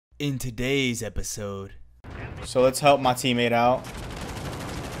in today's episode. So let's help my teammate out.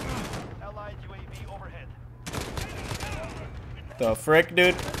 The frick,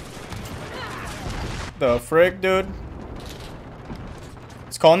 dude? The frick, dude?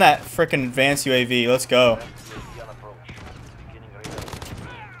 It's calling that frickin' advanced UAV. Let's go.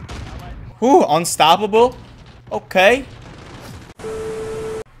 Ooh, unstoppable? Okay.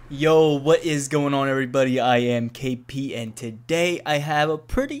 Yo, what is going on, everybody? I am KP, and today I have a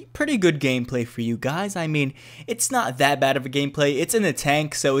pretty good gameplay for you guys. I mean, it's not that bad of a gameplay. It's in the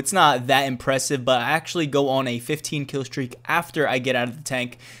tank, so it's not that impressive, but I actually go on a 15 kill streak after I get out of the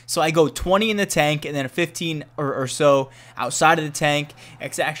tank. So I go 20 in the tank and then a 15 or so outside of the tank.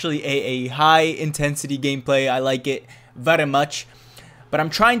 It's actually a high intensity gameplay. I like it very much. But I'm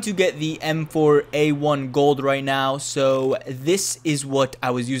trying to get the M4A1 gold right now, so this is what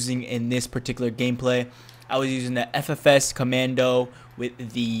I was using in this particular gameplay. I was using the FFS Commando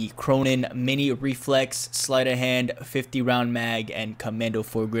with the Cronin Mini Reflex, Sleight of Hand, 50 round mag, and Commando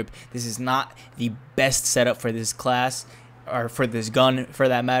foregrip. This is not the best setup for this class, or for this gun for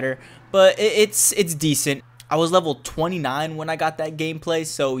that matter, but it's decent. I was level 29 when I got that gameplay,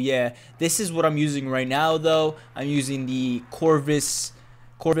 so yeah, this is what I'm using right now though. I'm using the Corvus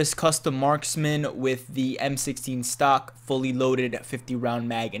Custom Marksman with the M16 stock, fully loaded 50 round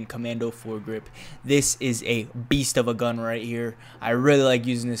mag, and Commando foregrip. This is a beast of a gun right here. I really like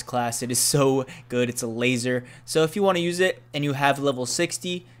using this class. It is so good. It's a laser. So if you want to use it and you have level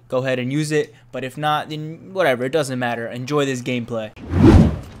 60, go ahead and use it. But if not, then whatever. It doesn't matter. Enjoy this gameplay.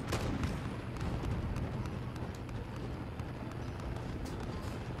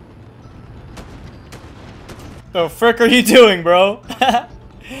 The frick are you doing, bro?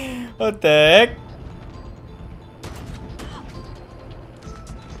 What the heck?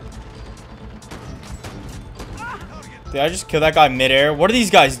 Did I just kill that guy midair? What are these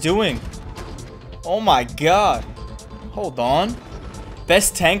guys doing? Oh my god. Hold on.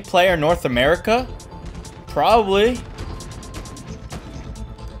 Best tank player in North America? Probably.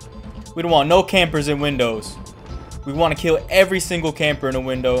 We don't want no campers in windows. We want to kill every single camper in a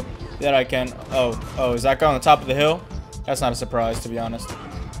window that I can. Oh, is that guy on the top of the hill? That's not a surprise, to be honest.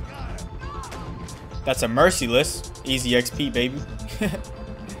 That's a merciless. Easy XP, baby.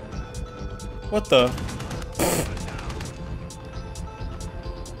 What the?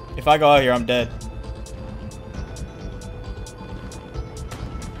 If I go out here, I'm dead.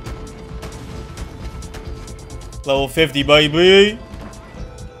 Level 50, baby.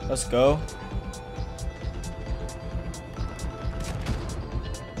 Let's go.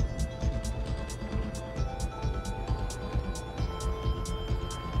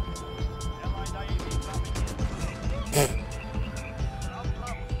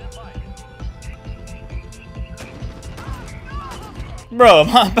 Bro,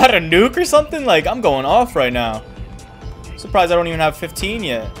 am I about to nuke or something? Like, I'm going off right now. Surprised I don't even have 15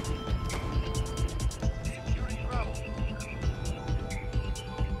 yet.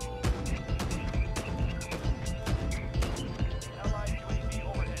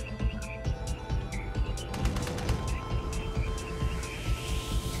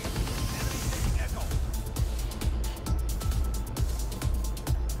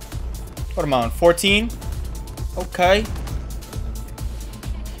 What am I on? 14? Okay.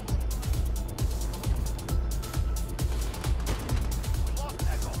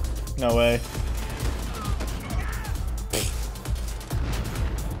 No way.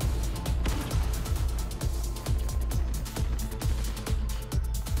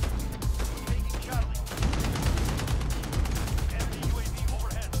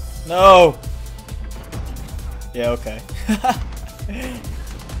 No. Yeah, okay.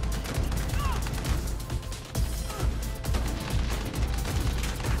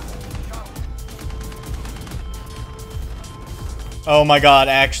 Oh my god,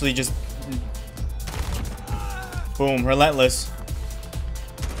 I actually just... Boom, relentless.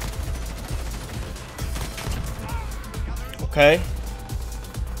 Okay.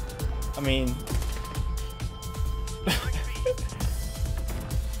 I mean...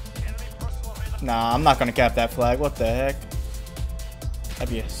 Nah, I'm not gonna cap that flag. What the heck? That'd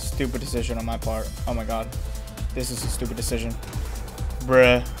be a stupid decision on my part. Oh my god. This is a stupid decision.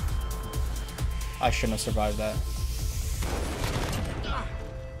 Bruh. I shouldn't have survived that.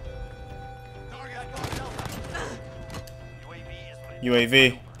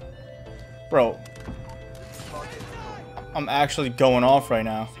 UAV. Bro. I'm actually going off right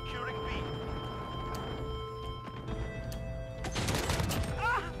now.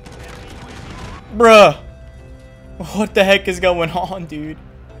 Bruh. What the heck is going on, dude?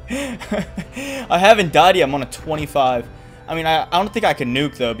 I haven't died yet. I'm on a 25. I mean, I don't think I can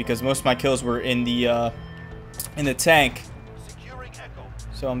nuke though, because most of my kills were in the tank.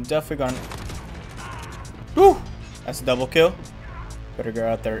 So I'm definitely gonna. Woo! That's a double kill. Better go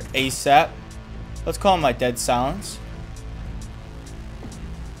out there ASAP. Let's call him my dead silence.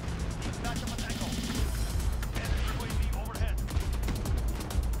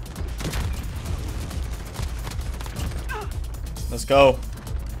 Let's go.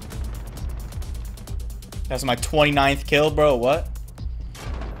 That's my 29th kill, bro. What?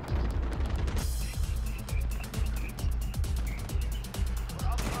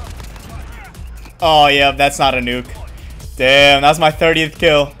 Oh, yeah, that's not a nuke. Damn, that's my 30th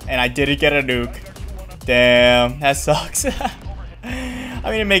kill, and I didn't get a nuke. Damn, that sucks. I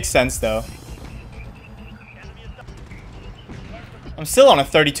mean, it makes sense, though. I'm still on a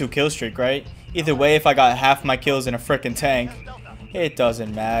 32 kill streak, right? Either way, if I got half my kills in a frickin' tank, it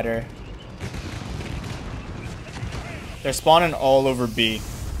doesn't matter. They're spawning all over B.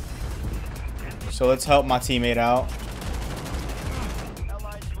 So let's help my teammate out.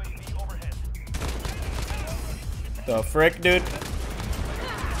 The frick, dude.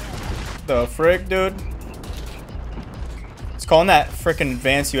 The frick, dude. Let's call in that frickin'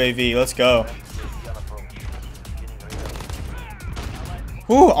 advanced UAV. Let's go.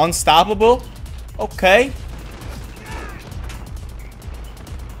 Ooh, unstoppable. Okay.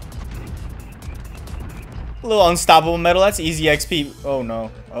 A little unstoppable metal. That's easy XP. Oh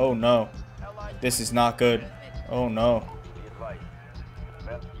no. Oh no. This is not good. Oh no.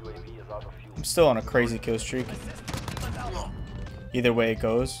 I'm still on a crazy kill streak. Either way it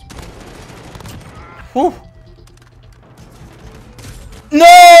goes. Whew.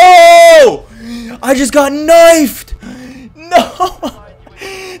 No! I just got knifed! No!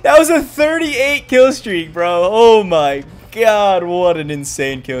 That was a 38 kill streak, bro. Oh my god, what an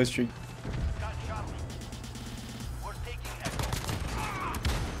insane kill streak.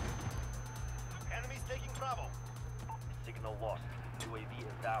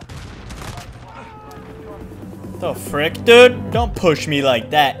 The frick, dude? Don't push me like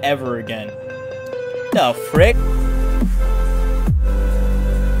that ever again. The frick?